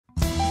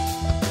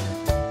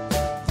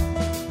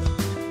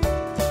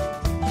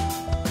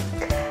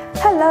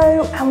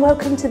Hello and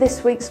welcome to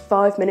this week's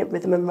 5-minute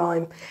rhythm and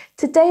rhyme.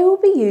 Today we'll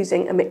be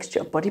using a mixture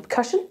of body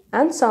percussion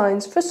and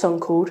signs for a song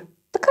called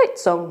the Kite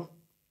song.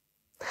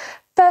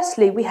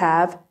 Firstly, we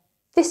have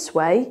this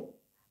way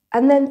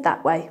and then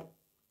that way.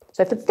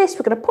 So for this,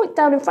 we're going to point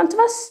down in front of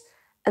us,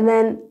 and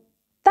then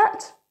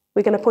that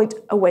we're going to point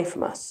away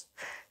from us.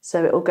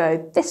 So it will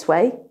go this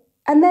way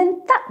and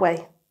then that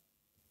way.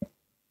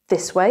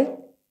 This way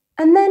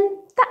and then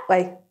that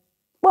way.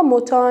 One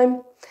more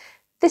time.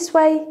 This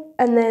way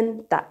and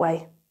then that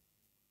way.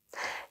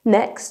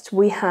 Next,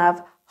 we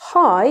have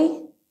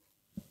high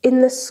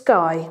in the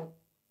sky.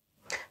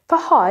 For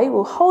high,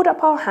 we'll hold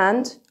up our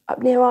hand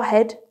up near our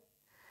head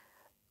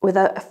with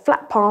a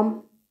flat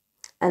palm.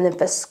 And then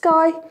for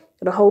sky, you're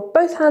going to hold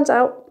both hands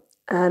out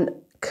and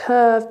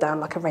curve down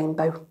like a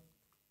rainbow.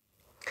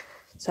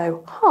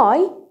 So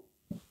high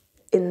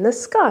in the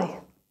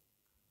sky.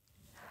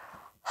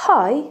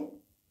 High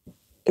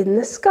in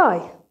the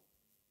sky.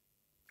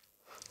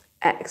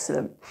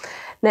 Excellent.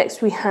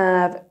 Next we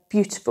have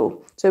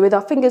beautiful. So with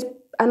our fingers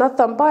and our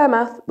thumb by our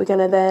mouth, we're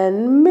going to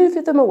then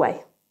move them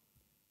away.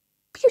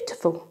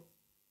 Beautiful.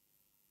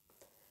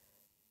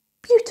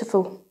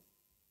 Beautiful.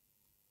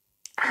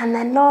 And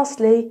then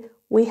lastly,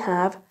 we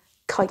have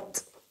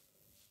kite.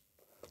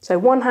 So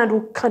one hand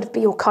will kind of be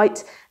your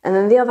kite, and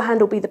then the other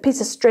hand will be the piece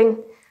of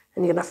string,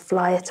 and you're going to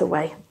fly it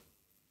away.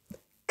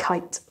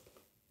 Kite.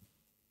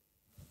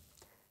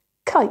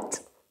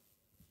 Kite.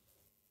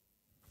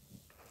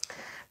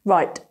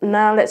 Right,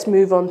 now let's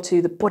move on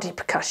to the body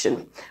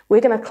percussion.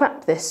 We're going to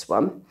clap this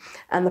one,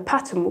 and the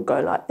pattern will go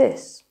like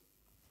this.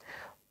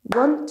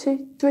 1,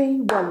 2,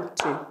 3, 1,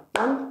 2.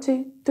 1,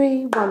 2,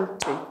 3, 1,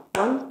 2.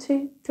 1,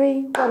 2,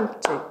 3,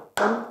 1, 2.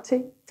 1,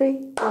 2, 3,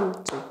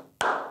 1, 2.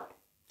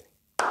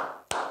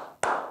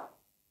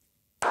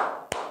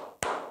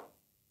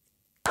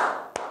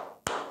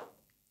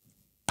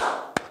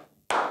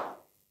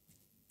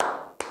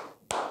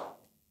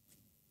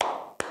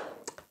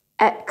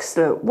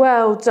 Excellent,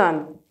 well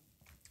done.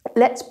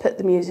 Let's put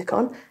the music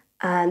on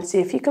and see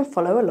if you can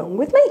follow along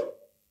with me.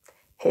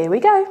 Here we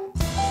go.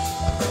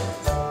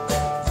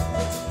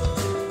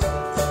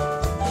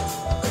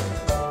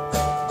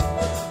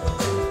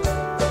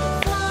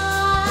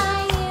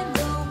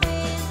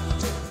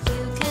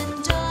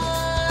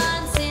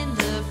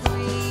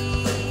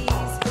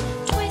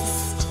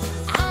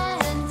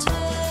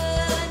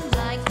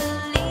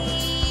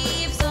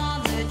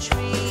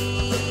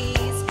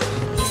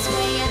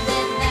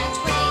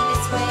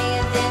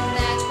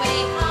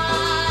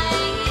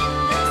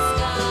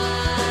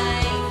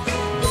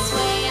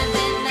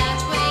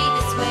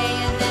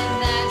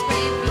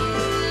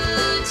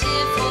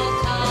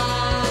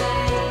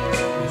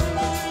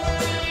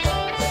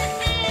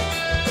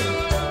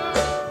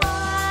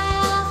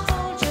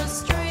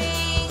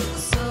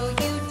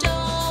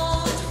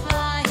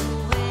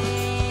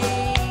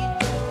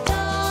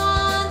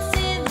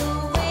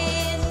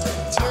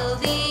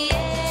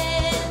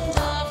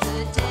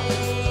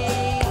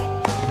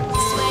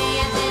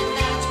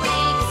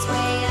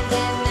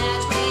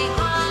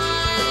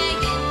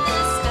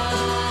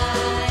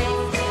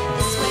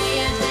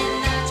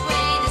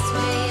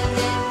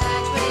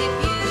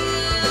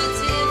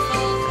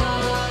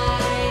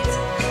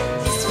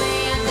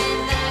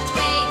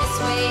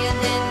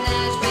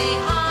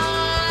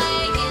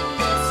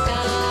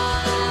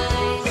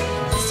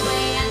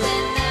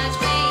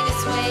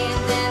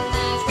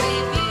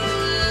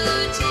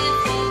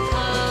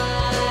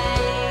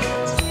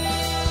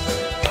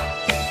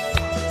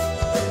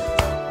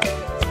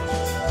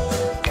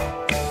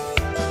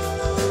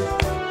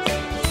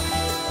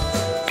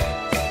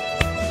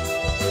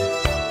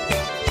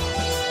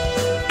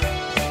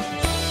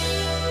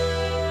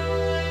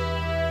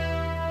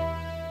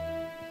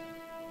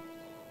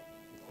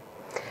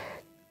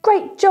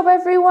 Great job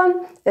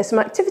everyone. There's some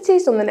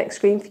activities on the next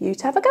screen for you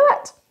to have a go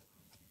at.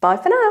 Bye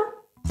for now.